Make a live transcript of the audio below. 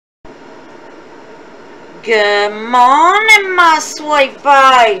Good morning, my sweet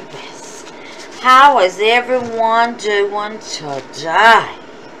babies. How is everyone doing today?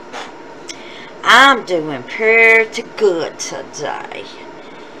 I'm doing pretty good today.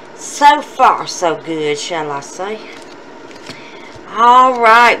 So far, so good, shall I say.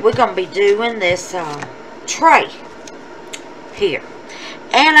 Alright, we're going to be doing this tray here.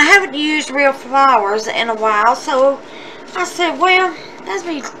 And I haven't used real flowers in a while, so I said, well, let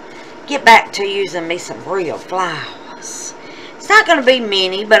me get back to using me some real flowers. It's not going to be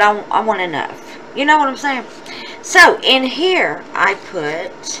many, but I want enough. You know what I'm saying? So, in here, I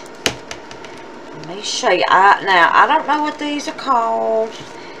put, let me show you. Now, I don't know what these are called.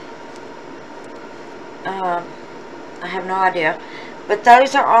 I have no idea. But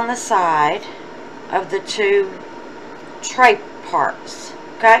those are on the side of the two tray parts.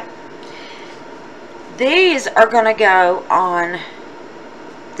 Okay? These are going to go on,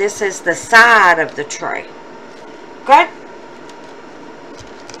 this is the side of the tray. Okay?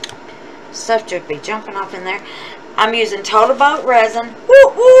 Stuff should be jumping off in there. I'm using Total Boat resin.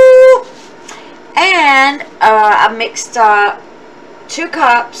 Woo woo! And I mixed 2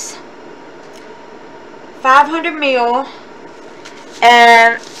 cups, 500 ml,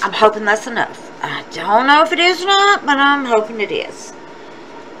 and I'm hoping that's enough. I don't know if it is or not, but I'm hoping it is.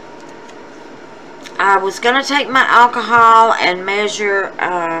 I was going to take my alcohol and measure,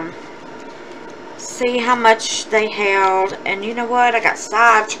 see how much they held. And you know what? I got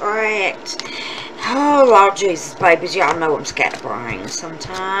sidetracked. Oh, Lord Jesus, babies. Y'all know I'm scatterbrained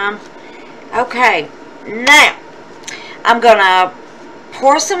sometime. Okay. Now, I'm going to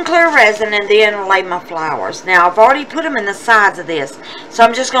pour some clear resin and then lay my flowers. Now, I've already put them in the sides of this, so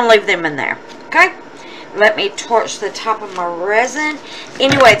I'm just going to leave them in there. Okay? Let me torch the top of my resin.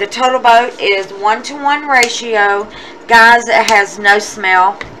 Anyway, the Total Boat is 1-to-1 ratio. Guys, it has no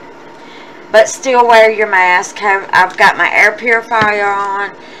smell. But still wear your mask. I've got my air purifier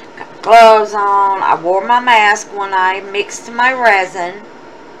on. Got gloves on. I wore my mask when I mixed my resin.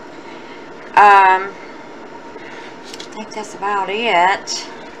 I think that's about it.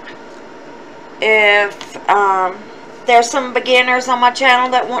 If there's some beginners on my channel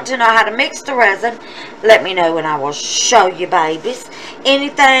that want to know how to mix the resin, let me know and I will show you, babies.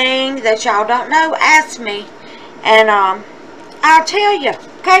 Anything that y'all don't know, ask me and I'll tell you,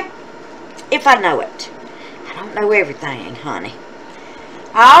 okay? If I know it. I don't know everything, honey.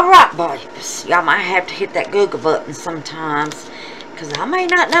 Alright, babies. Y'all might have to hit that Google button sometimes, because I may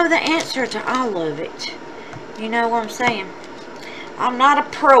not know the answer to all of it. You know what I'm saying? I'm not a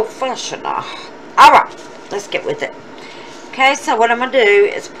professional. Alright, let's get with it. Okay, so what I'm going to do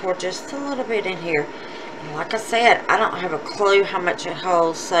is pour just a little bit in here. And like I said, I don't have a clue how much it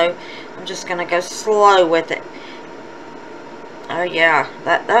holds, so I'm just going to go slow with it. Oh yeah,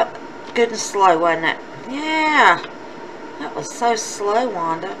 that good and slow, wasn't it? Yeah, that was so slow,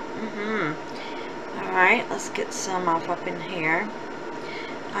 Wanda. Alright, let's get some off up in here.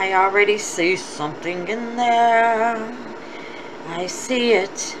 I already see something in there. I see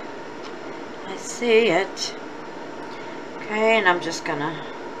it. I see it. Okay, and I'm just gonna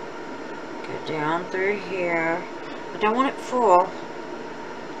go down through here. I don't want it full.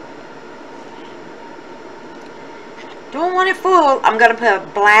 Don't want it full. I'm gonna put a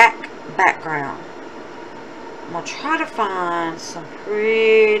black background. I'm gonna try to find some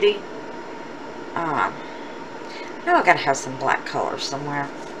pretty I know I gotta have some black color somewhere.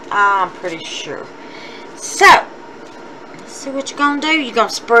 I'm pretty sure. So, let's see what you're gonna do. You gonna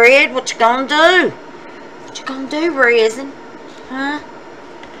spread? What you gonna do? What you gonna do, Resin? Huh?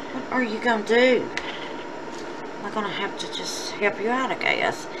 What are you gonna do? I'm gonna have to just help you out, I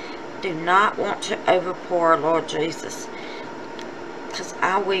guess. Do not want to overpour, Lord Jesus, because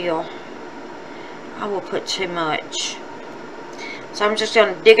I will put too much. So I'm just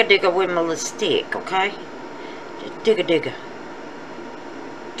gonna dig a with my little stick, okay? Just dig a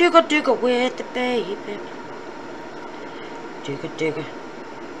with the baby. Dig a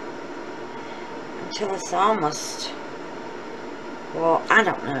until it's almost, well, I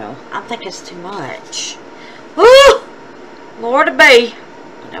don't know. I think it's too much. Woo! Lord be.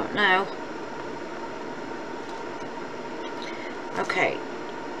 I don't know. Okay.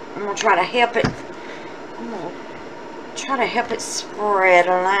 I'm going to try to help it. I'm going to try to help it spread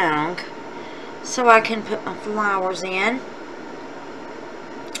along so I can put my flowers in.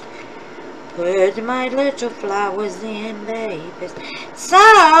 Put my little flowers in, babies. So,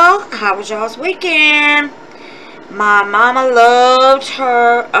 how was y'all's weekend? My mama loved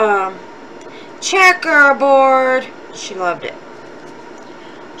her checkerboard. She loved it.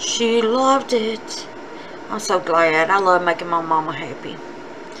 She loved it. I'm so glad. I love making my mama happy.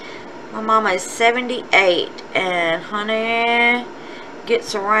 My mama is 78, and honey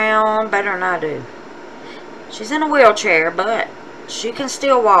gets around better than I do. She's in a wheelchair, but she can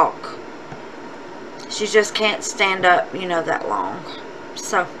still walk. She just can't stand up, you know, that long.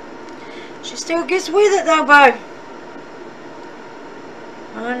 So, she still gets with it though, boo.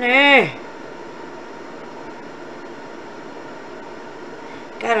 Honey.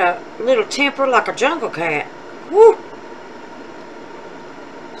 Got a little temper like a jungle cat. Woo!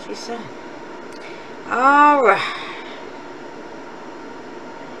 She said. Alright.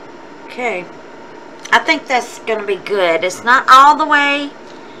 Okay. I think that's going to be good. It's not all the way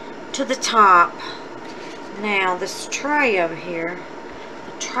to the top. Now, this tray over here,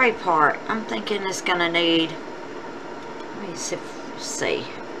 the tray part, I'm thinking it's going to need, let me see.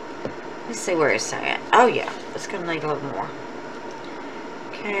 Let's see where it's at. Oh, yeah. It's going to need a little more.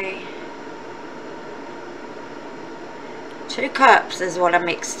 Okay. 2 cups is what I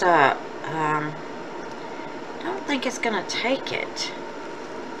mixed up. I don't think it's going to take it.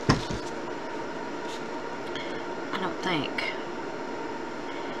 I don't think.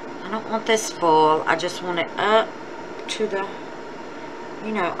 I don't want this full. I just want it up to the,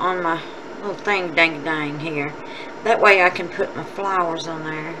 you know, on my little thing dang here. That way I can put my flowers on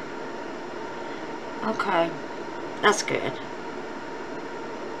there. Okay. That's good.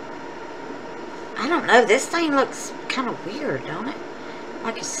 I don't know. This thing looks kind of weird, don't it?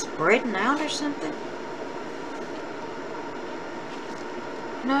 Like it's spreading out or something.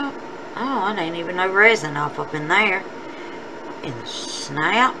 No. Oh, I didn't even know resin off up in there. In the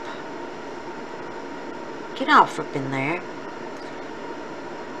snap. Get off up in there.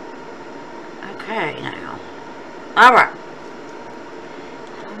 Okay, now. Alright.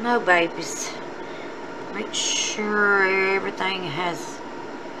 I don't know, babies. Make sure everything has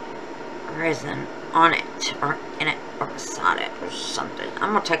resin on it, or in it, or beside it, or something.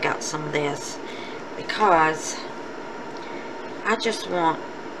 I'm going to take out some of this because I just want,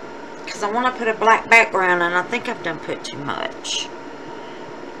 because I want to put a black background, and I think I've done put too much.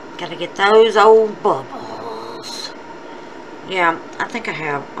 Gotta get those old bubbles. Yeah, I think I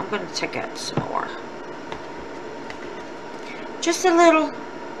have. I'm going to take out some more. Just a little.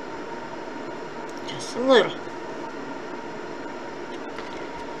 Just a little.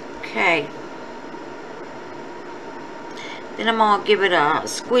 Okay. Then I'm going to give it a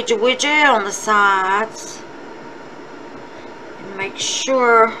squidgy-widgy on the sides. And make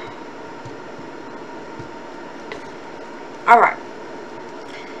sure. Alright.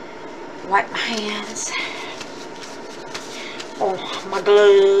 Wipe my hands. Oh, my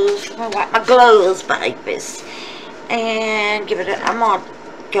gloves. I'm going to wipe my gloves, babies. And give it a, I'm going to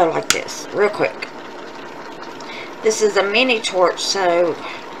go like this, real quick. This is a mini torch, so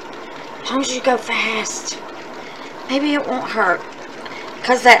as long as you go fast, maybe it won't hurt.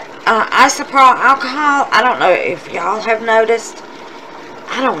 Because that isopropyl alcohol, I don't know if y'all have noticed.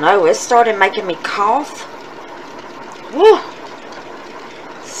 I don't know, it started making me cough. Woo.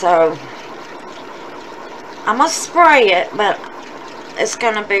 So, I'm going to spray it, but it's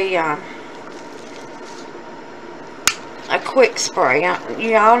going to be a quick spray.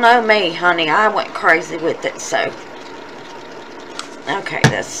 Y'all know me, honey. I went crazy with it, so. Okay,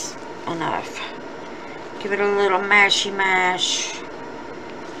 that's enough. Give it a little mashy mash.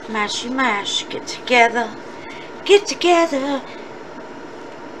 Mashy mash. Get together. Get together.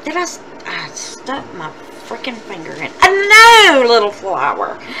 Did I stuck my freaking finger in? No, little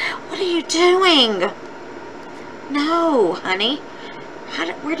flower. What are you doing? No, honey.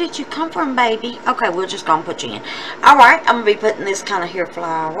 Where did you come from, baby? Okay, we're just going to put you in. Alright, I'm going to be putting this kind of here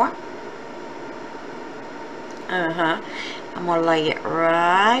flower. I'm going to lay it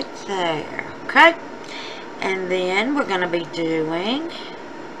right there. Okay? And then we're going to be doing...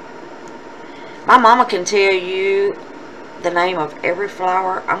 My mama can tell you the name of every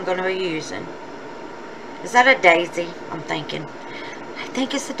flower I'm going to be using. Is that a daisy? I'm thinking. I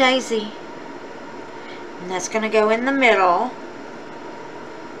think it's a daisy. And that's going to go in the middle.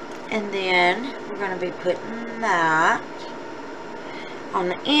 And then we're going to be putting that on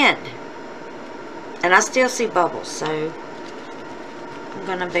the end. And I still see bubbles, so I'm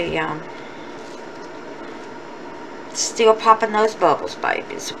going to be still popping those bubbles,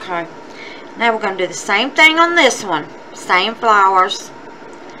 babies, okay? Now we're going to do the same thing on this one. Same flowers.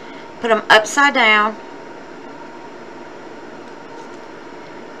 Put them upside down.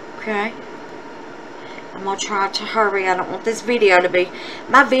 Okay. I'm going to try to hurry. I don't want this video to be...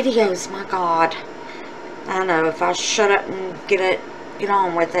 My videos, my God. I know, if I shut up and get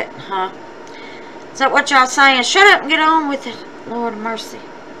on with it, huh? Is that what y'all saying? Shut up and get on with it. Lord of mercy.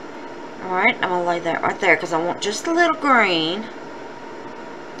 Alright, I'm going to lay that right there because I want just a little green.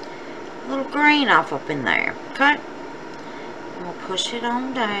 little green off up in there. Okay. And we'll push it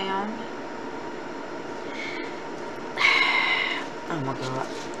on down. Oh my God.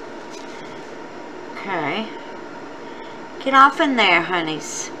 Okay. Get off in there,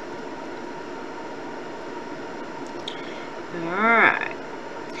 honeys. Alright.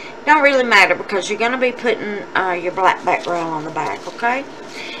 Don't really matter because you're going to be putting your black background on the back, okay?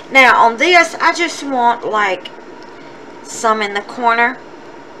 Now, on this, I just want, like, some in the corner.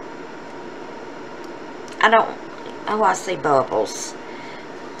 Oh, I see bubbles.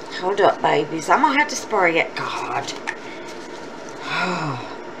 Hold up, babies. I'm going to have to spray it. God.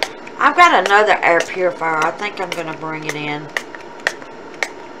 I've got another air purifier. I think I'm going to bring it in.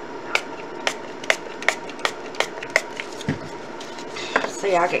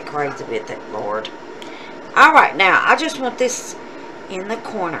 See, I get crazy with it, Lord. Alright, now, I just want this in the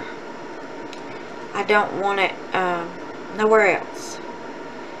corner. I don't want it nowhere else.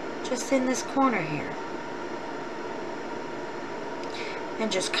 Just in this corner here.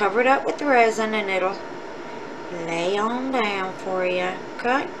 And just cover it up with the resin and it'll lay on down for you.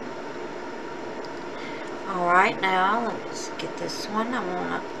 Okay? Alright, now, let's get this one. I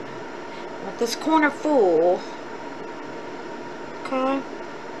want this corner full. Okay.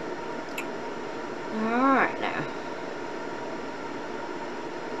 Alright now.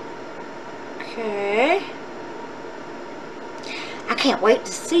 Okay. I can't wait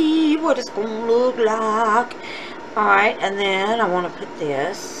to see what it's going to look like. Alright, and then I want to put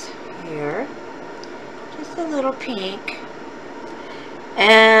this here. Just a little pink.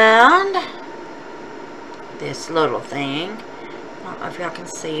 And this little thing. I don't know if y'all can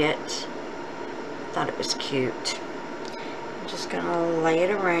see it. Thought it was cute. Just gonna lay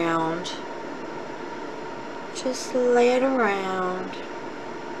it around. Just lay it around.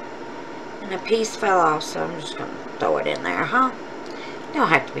 And a piece fell off, so I'm just gonna throw it in there, huh? You don't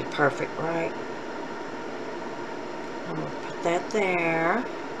have to be perfect, right? I'm gonna put that there.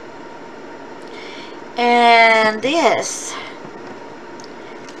 And this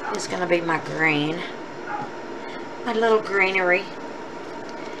is gonna be my green. My little greenery.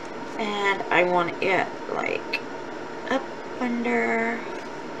 And I want it like up under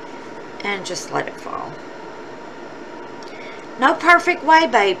and just let it fall. No perfect way,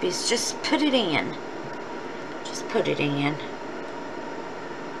 babies. Just put it in. Just put it in.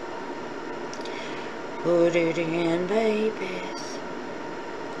 Put it in, babies.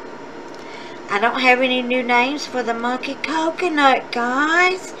 I don't have any new names for the monkey coconut,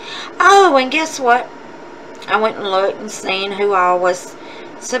 guys. Oh, and guess what? I went and looked and seen who all was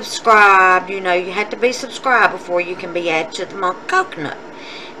subscribed. You know, you have to be subscribed before you can be added to the monkey coconut.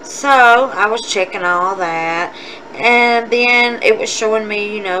 So, I was checking all that. And then it was showing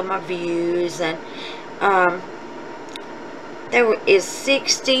me, you know, my views. And there is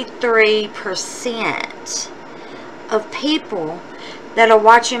 63% of people that are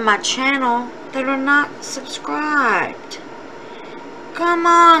watching my channel that are not subscribed. Come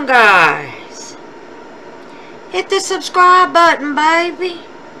on, guys. Hit the subscribe button, baby.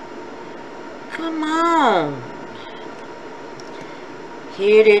 Come on.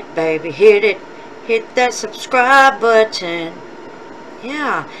 Hit it, baby. Hit it. Hit that subscribe button.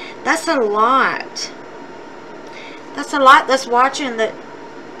 Yeah, that's a lot. That's a lot that's watching that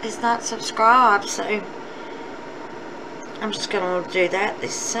is not subscribed. So I'm just going to do that the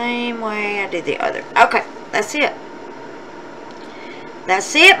same way I did the other. Okay, that's it.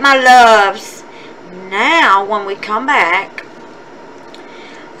 That's it, my loves. Now, when we come back,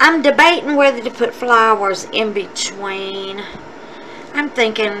 I'm debating whether to put flowers in between. I'm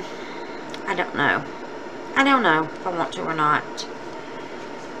thinking, I don't know. I don't know if I want to or not.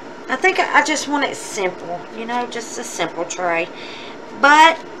 I think I just want it simple. You know, just a simple tray.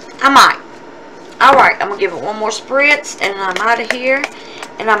 But I might. Alright, I'm going to give it one more spritz and I'm out of here.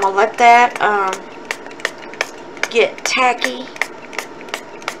 And I'm going to let that get tacky.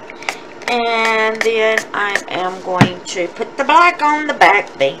 And then I am going to put the black on the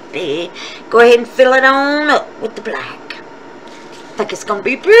back, baby. Go ahead and fill it on up with the black. I think it's going to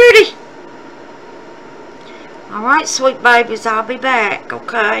be pretty. Alright, sweet babies, I'll be back,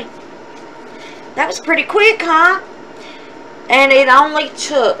 okay? That was pretty quick, huh? And it only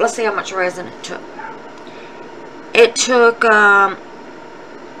took, let's see how much resin it took. It took a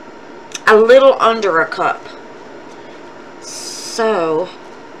little under a cup. So,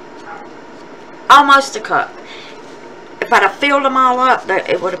 almost a cup. If I'd have filled them all up,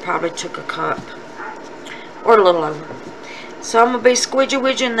 it would have probably took a cup. Or a little over. So I'm going to be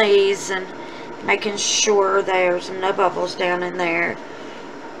squidgy-widging these and making sure there's no bubbles down in there.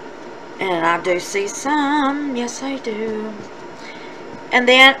 And I do see some. Yes, I do. And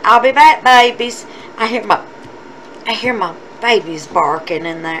then I'll be back, babies. I hear my babies barking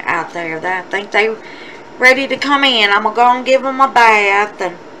in there out there. I think they ready to come in. I'm gonna go and give them a bath,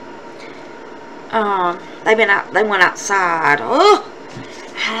 and they went outside. Oh,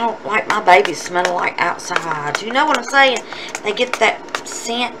 I don't like my babies smelling like outside. You know what I'm saying? They get that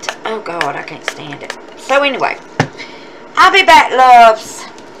scent. Oh God, I can't stand it. So anyway, I'll be back, loves.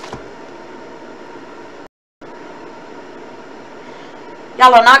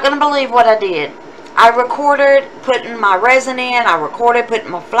 Y'all are not going to believe what I did. I recorded putting my resin in. I recorded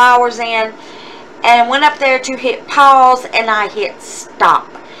putting my flowers in. And went up there to hit pause. And I hit stop.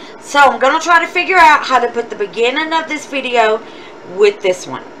 So I'm going to try to figure out how to put the beginning of this video with this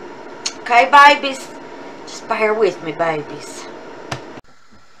one. Okay, babies? Just bear with me, babies.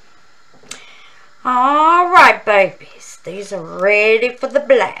 Alright, babies. These are ready for the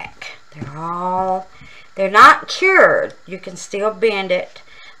black. They're not cured. You can still bend it,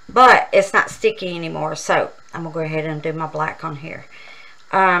 but it's not sticky anymore. So I'm gonna go ahead and do my black on here.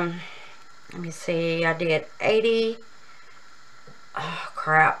 Let me see. I did 80. Oh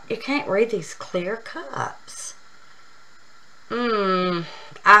crap! You can't read these clear cups. I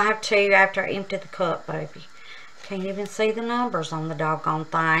have to after I empty the cup, baby. Can't even see the numbers on the doggone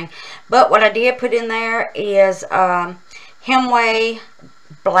thing. But what I did put in there is Hemway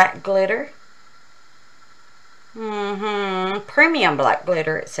black glitter. Premium black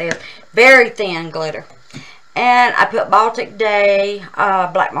glitter, it says. Very thin glitter. And I put Baltic Day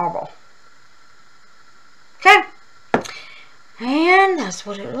black marble. Okay. And that's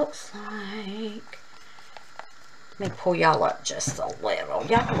what it looks like. Let me pull y'all up just a little.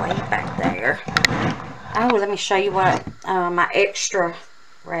 Y'all way back there. Oh, let me show you what my extra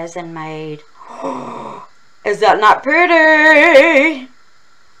resin made. Is that not pretty?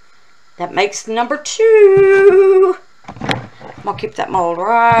 That makes number 2. I'm going to keep that mold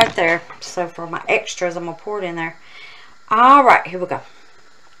right there. So for my extras, I'm going to pour it in there. Alright, here we go.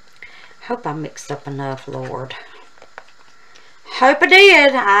 Hope I mixed up enough, Lord. Hope I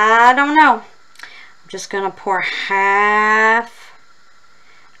did. I don't know. I'm just going to pour half.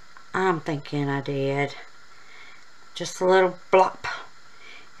 I'm thinking I did. Just a little blop.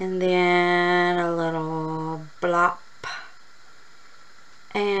 And then a little blop.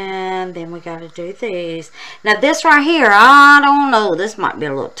 And then we got to do these. Now this right here, I don't know. This might be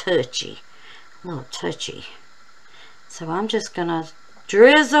a little touchy. So I'm just going to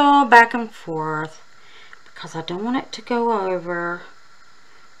drizzle back and forth. Because I don't want it to go over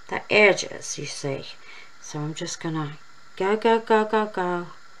the edges, you see. So I'm just going to go.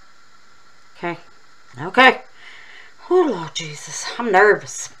 Okay. Okay. Oh, Lord Jesus. I'm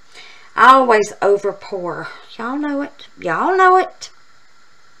nervous. I always over pour. Y'all know it. Y'all know it.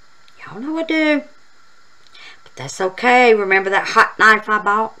 Y'all know I do. But that's okay. Remember that hot knife I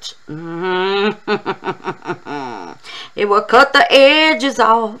bought? It will cut the edges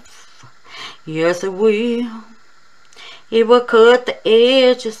off. Yes, it will. It will cut the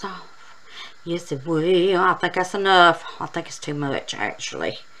edges off. Yes, it will. I think that's enough. I think it's too much,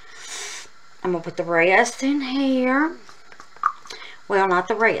 actually. I'm going to put the rest in here. Well, not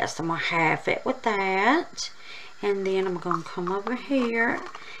the rest. I'm going to half it with that. And then I'm going to come over here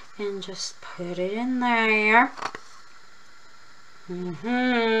and just put it in there.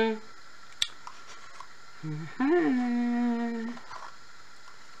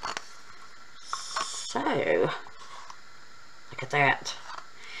 So, look at that.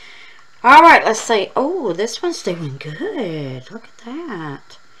 Alright, let's see. Oh, this one's doing good. Look at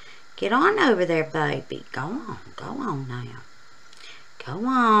that. Get on over there, baby. Go on now. Go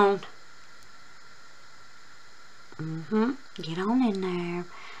on. Get on in there.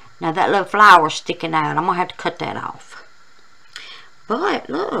 Now that little flower's sticking out. I'm going to have to cut that off. But,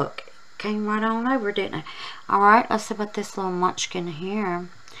 look. Came right on over, didn't it? Alright, let's see what this little munchkin here.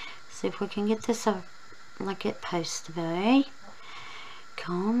 See if we can get this up like it's supposed to be.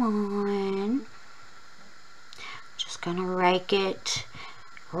 Come on. Just going to rake it.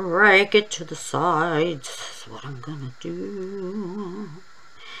 Rake it to the sides. That's what I'm going to do.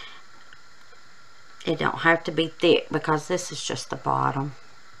 It don't have to be thick because this is just the bottom.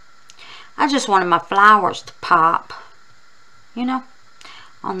 I just wanted my flowers to pop, you know,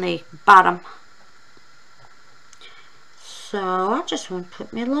 on the bottom. So I just want to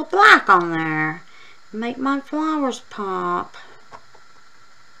put me a little black on there. Make my flowers pop.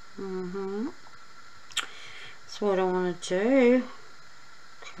 That's what I want to do.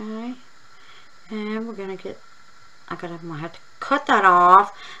 Okay. And we're going to get, I'm going to have to cut that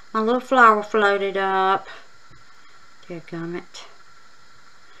off. My little flower floated up. Dadgummit.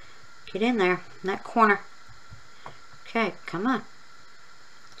 Get in there, in that corner. Okay, come on.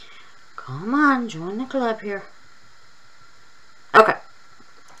 Come on, join the club here. Okay.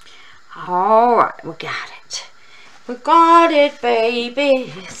 Alright, we got it. We got it,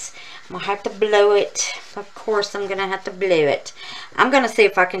 babies. I'm going to have to blow it. Of course, I'm going to have to blow it. I'm going to see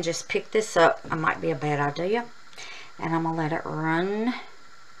if I can just pick this up. It might be a bad idea. And I'm going to let it run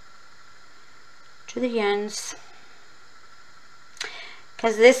to the ends.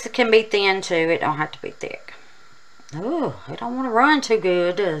 Because this can be thin too. It don't have to be thick. Oh, it don't want to run too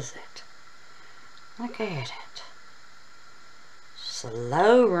good, does it? Look at it.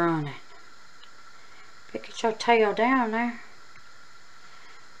 Slow running. Get your tail down there.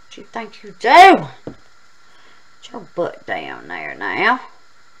 What you think you do? Get your butt down there now.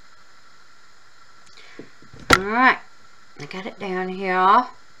 Alright. I got it down here. Now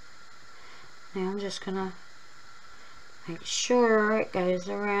I'm just going to make sure it goes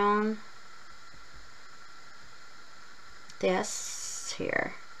around this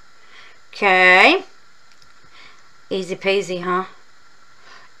here. Okay. Easy peasy, huh?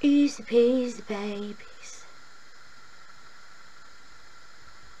 Easy peasy, babies.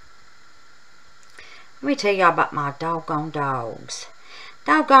 Let me tell y'all about my doggone dogs.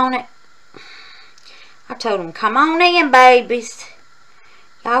 Doggone it. I told them, come on in, babies.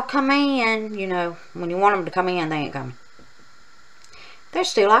 Y'all come in. You know, when you want them to come in, they ain't coming. They're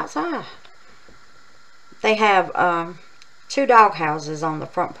still outside. They have 2 dog houses on the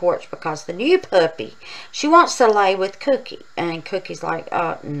front porch because the new puppy, she wants to lay with Cookie. And Cookie's like,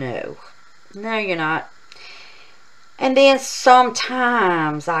 no. No, you're not. And then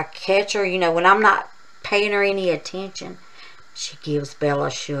sometimes I catch her, you know, when I'm not paying her any attention, she gives Bella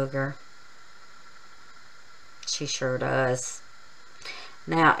sugar. She sure does.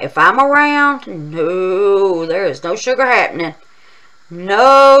 Now, if I'm around, no, there is no sugar happening.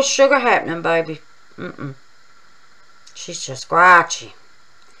 No sugar happening, baby. She's just grouchy.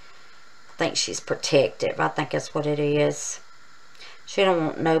 I think she's protective. I think that's what it is. She don't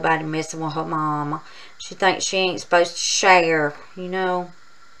want nobody messing with her mama. She thinks she ain't supposed to share, you know.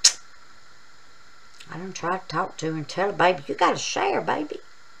 I done tried to talk to her and tell her, baby, you gotta share, baby.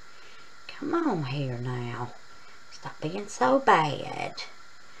 Come on here now. Stop being so bad.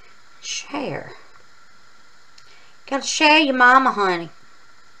 Share. Gotta share your mama, honey.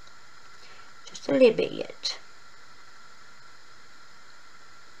 Just a little bit.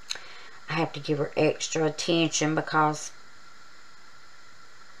 I have to give her extra attention because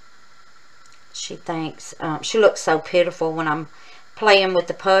she thinks, she looks so pitiful when I'm playing with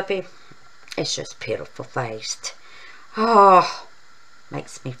the puppy. It's just pitiful faced. Oh,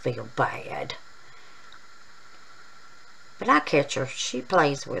 makes me feel bad. But I catch her. She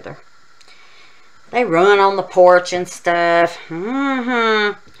plays with her. They run on the porch and stuff.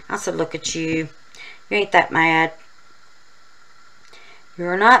 I said, look at you. You ain't that mad.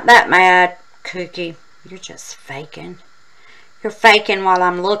 You're not that mad, Cookie. You're just faking. You're faking while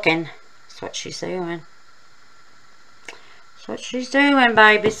I'm looking. That's what she's doing. That's what she's doing,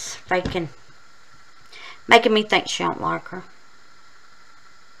 babies. Faking. Making me think she don't like her.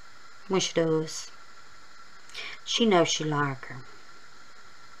 When she does. She knows she like her.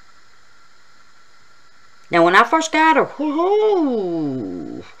 Now, when I first got her,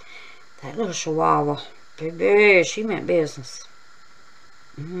 whoo, that little chihuahua, baby, she meant business.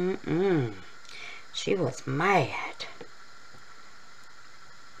 She was mad.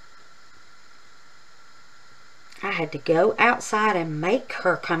 I had to go outside and make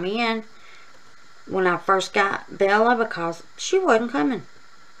her come in when I first got Bella because she wasn't coming.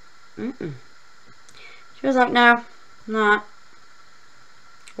 She was like, no, not.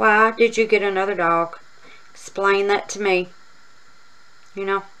 Why did you get another dog? Explain that to me. You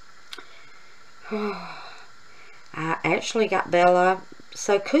know. I actually got Bella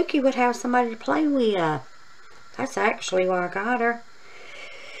so Cookie would have somebody to play with. That's actually why I got her.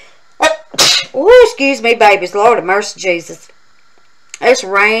 Oh, excuse me, babies. Lord of mercy, Jesus. It's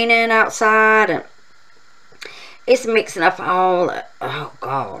raining outside and it's mixing up all the, oh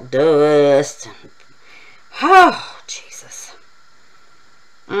God, dust. Oh, Jesus.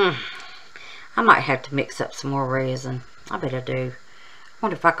 I might have to mix up some more resin. I bet I do. I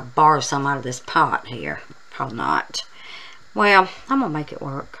wonder if I could borrow some out of this pot here. Probably not. Well, I'm going to make it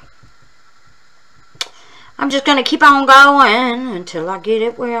work. I'm just going to keep on going until I get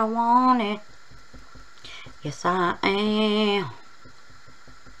it where I want it. Yes, I am.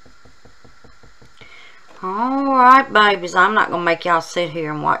 Alright, babies. I'm not going to make y'all sit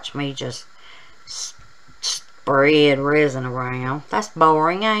here and watch me just spread resin around. That's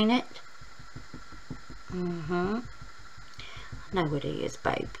boring, ain't it? I know it is,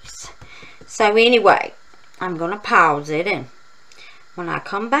 babies. So, anyway, I'm going to pause it and when I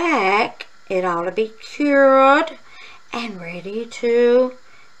come back, it ought to be cured and ready to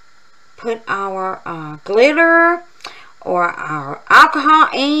put our glitter or our alcohol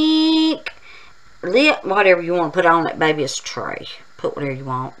ink, lip, whatever you want to put on it, baby. It's a tray. Put whatever you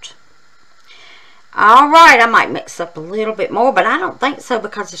want. Alright, I might mix up a little bit more, but I don't think so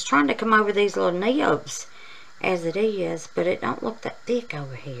because it's trying to come over these little nibs as it is, but it don't look that thick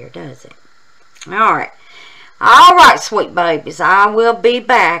over here, does it? Alright. Alright, sweet babies. I will be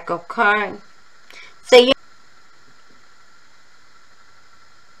back, okay? See you.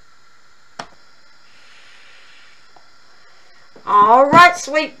 Alright,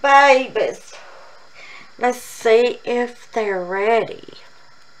 sweet babies. Let's see if they're ready.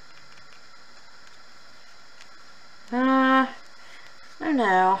 Oh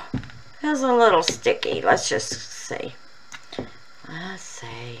no. Feels a little sticky. Let's just see. Let's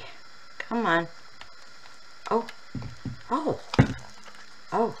see. Come on. Oh. Oh.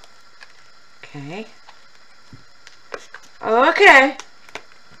 Oh. Okay. Okay.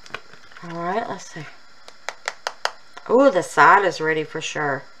 Alright, let's see. Oh, the side is ready for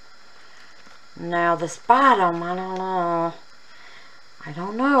sure. Now this bottom, I don't know. I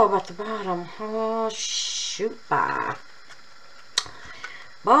don't know about the bottom. Oh, shoot, bye.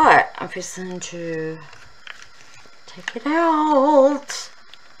 But I'm just going to take it out.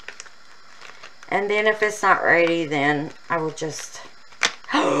 And then if it's not ready, then I will just...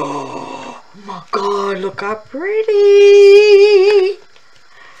 Oh my God, look how pretty.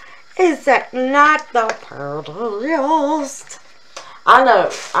 Is that not the prettiest? I know,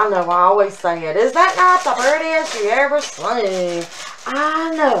 I always say it. Is that not the prettiest you ever seen?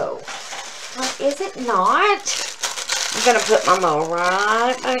 I know. But is it not? I'm going to put my mold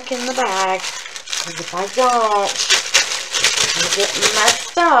right back in the bag. Because if I don't, it'll get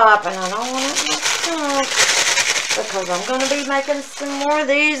messed up. And I don't want it messed up. Because I'm going to be making some more of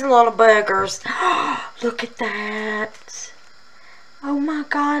these little buggers. Look at that. Oh my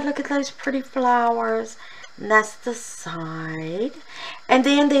God, look at those pretty flowers. And that's the side. And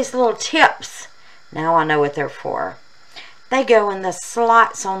then these little tips. Now I know what they're for. They go in the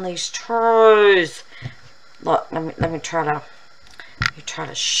slots on these trays. Look, let me try to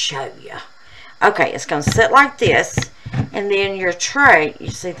show you. Okay, it's going to sit like this. And then your tray,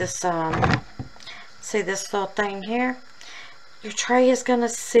 you see this little thing here? Your tray is going to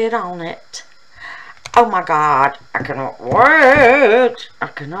sit on it. Oh my God, I cannot wait. I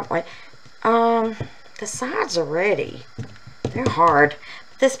cannot wait. The sides are ready. They're hard.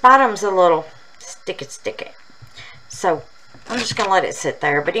 This bottom's a little sticky. So, I'm just going to let it sit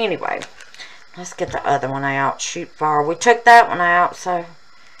there. But anyway, let's get the other one out. Shoot far. We took that one out, so...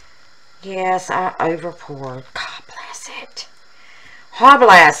 Yes, I overpoured. God bless it. God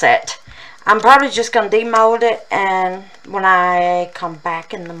bless it. I'm probably just going to demold it. And when I come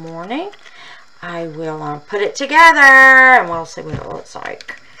back in the morning, I will put it together. And we'll see what it looks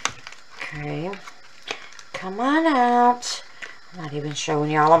like. Okay. Come on out. I'm not even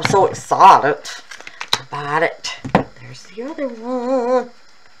showing y'all. I'm so excited about it. There's the other one.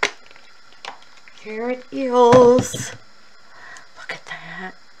 Here it is. Look at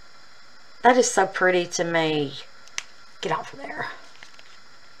that. That is so pretty to me. Get off of there.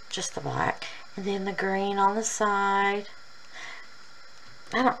 Just the black. And then the green on the side.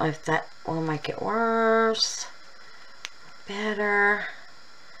 I don't know if that will make it worse. Better.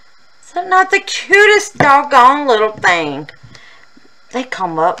 Is that not the cutest doggone little thing? They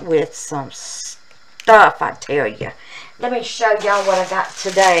come up with some stuff, I tell you. Let me show y'all what I got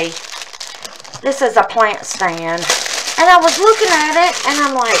today. This is a plant stand. And I was looking at it, and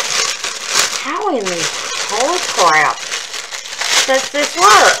I'm like, how in the whole crap does this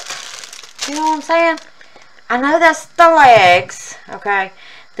work? You know what I'm saying? I know that's the legs, okay?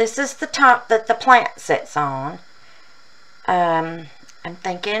 This is the top that the plant sits on. I'm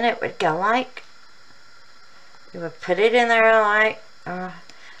thinking it would go like, you would put it in there like,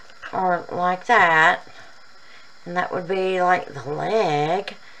 or like that. And that would be like the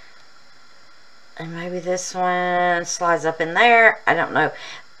leg. And maybe this one slides up in there. I don't know.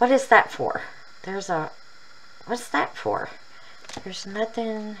 What is that for? There's a... What's that for? There's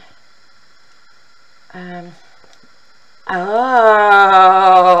nothing... Oh!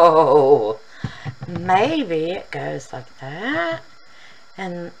 Maybe it goes like that.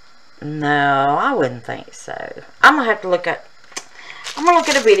 And... No, I wouldn't think so. I'm going to have to look at... I'm going to look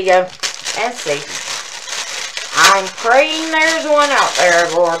at a video and see. I'm praying there's one out there,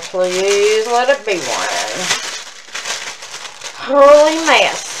 Lord. Please let it be one. Holy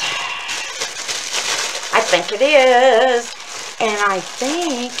mess. I think it is. And I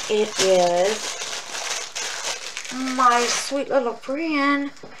think it is my sweet little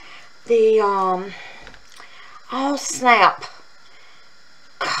friend, the, oh snap.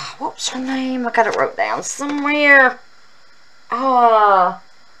 God, what was her name? I got it wrote down somewhere. What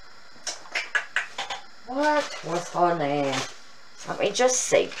was her name? Let me just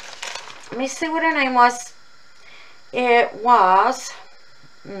see. Let me see what her name was. It was,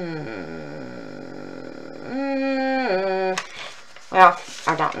 well,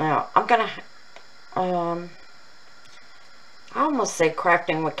 I don't know. I'm gonna, I almost said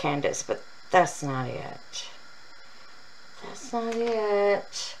Crafting with Candace, but that's not it. That's not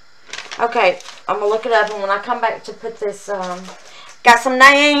it. Okay, I'm gonna look it up, and when I come back to put this, got some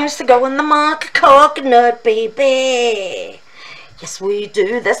names to go in the mock coconut, baby. Yes, we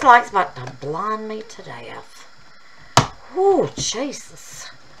do. This light's about to blind me to death. Oh, Jesus.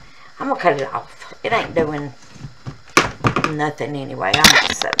 I'm gonna cut it off. It ain't doing nothing anyway. I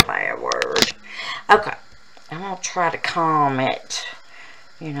almost said a bad word. Okay, I'm gonna try to calm it,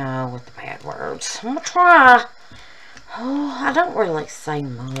 you know, with the bad words. I'm gonna try. Oh, I don't really say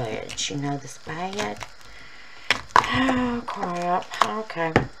much, you know, this bad. Oh, crap.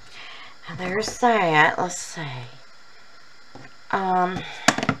 Okay. Now, there's that. Let's see.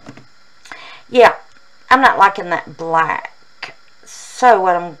 Yeah, I'm not liking that black. So,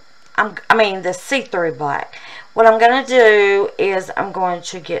 what I mean, the see-through black. What I'm going to do is I'm going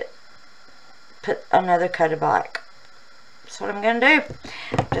to put another coat of black. That's what I'm going to do.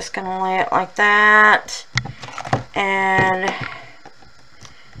 I'm just going to lay it like that. And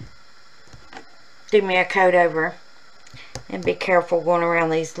do me a coat over. And be careful going around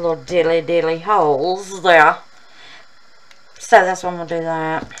these little dilly holes there. So that's what I'm going to do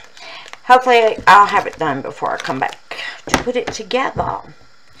that. Hopefully I'll have it done before I come back to put it together.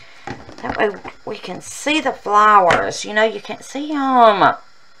 That way we can see the flowers. You know, you can't see them. Now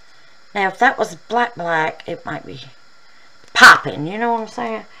if that was black, it might be popping. You know what I'm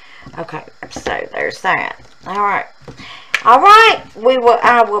saying? Okay, so there's that. Alright. Alright.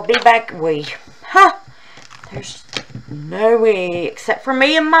 I will be back. There's no we except for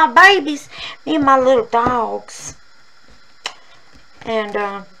me and my babies. Me and my little dogs. And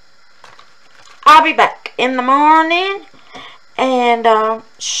I'll be back in the morning and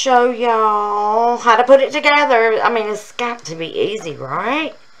show y'all how to put it together. I mean, it's got to be easy,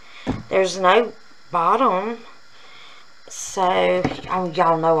 right? There's no bottom. So,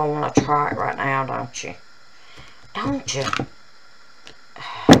 y'all know I want to try it right now, don't you? Don't you?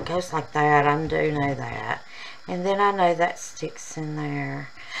 It goes like that. I do know that. And then I know that sticks in there.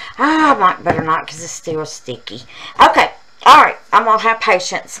 I might better not because it's still sticky. Okay. Alright. I'm going to have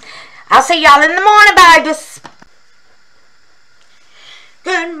patience. I'll see y'all in the morning, babies.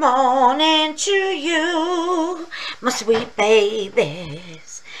 Good morning to you, my sweet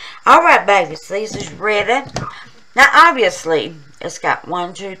babies. Alright, babies. These is ready. Now, obviously, it's got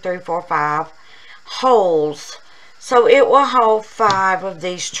 1, 2, 3, 4, 5 holes. So, it will hold 5 of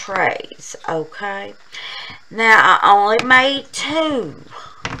these trays, okay? Now, I only made 2,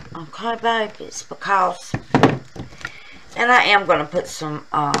 okay, babies, because, and I am going to put some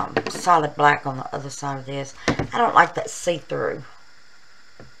solid black on the other side of this. I don't like that see-through.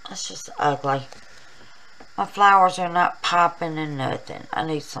 That's just ugly. My flowers are not popping and nothing. I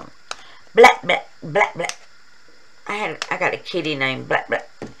need some black. I got a kitty named Black.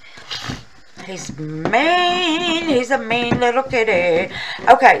 He's mean. He's a mean little kitty.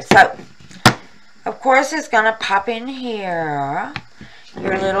 Okay, so of course it's gonna pop in here. You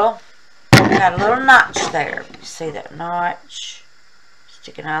got a little notch there. You see that notch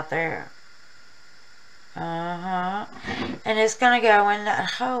sticking out there? And it's gonna go in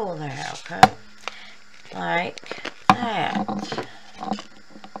that hole there. Okay, like that.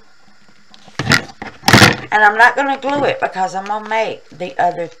 And I'm not going to glue it because I'm going to make the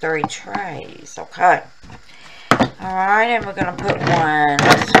other 3 trays, okay? Alright, and we're going to put one,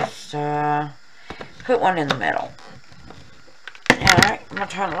 let's just put one in the middle. Alright, I'm going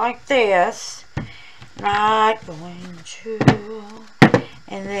to turn it like this. Right, going to,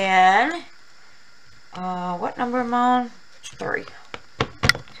 and then, what number am I on? It's 3.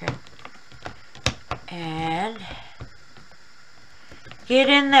 Okay. And, get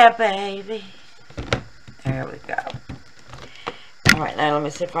in there, baby. There we go. Alright, now let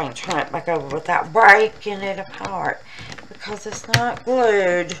me see if I can turn it back over without breaking it apart. Because it's not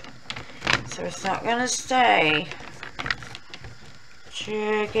glued. So it's not going to stay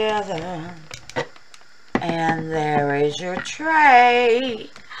together. And there is your tray.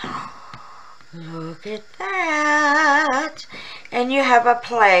 Look at that. And you have a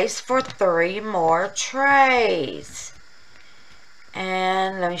place for 3 more trays.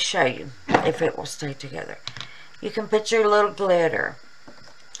 And let me show you if it will stay together. You can put your little glitter.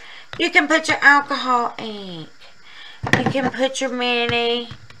 You can put your alcohol ink. You can put your mini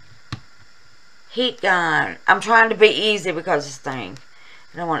heat gun. I'm trying to be easy because this thing,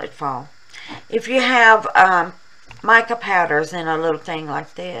 I don't want it to fall. If you have mica powders in a little thing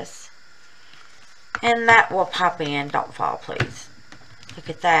like this, and that will pop in. Don't fall, please. Look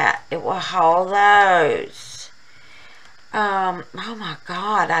at that. It will hold those. Oh my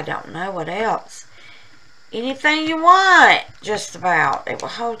God, I don't know what else. Anything you want, just about. It will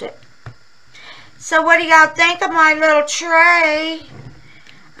hold it. So what do y'all think of my little tray?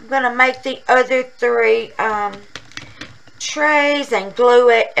 I'm going to make the other 3 trays and glue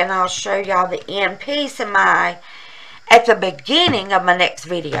it, and I'll show y'all the end piece of at the beginning of my next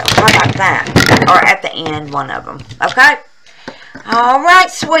video. How about that? Or at the end, one of them. Okay? Alright,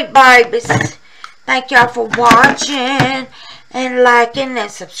 sweet babies. Thank y'all for watching and liking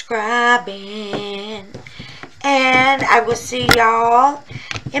and subscribing. And I will see y'all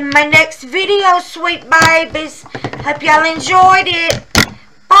in my next video, sweet babies. Hope y'all enjoyed it.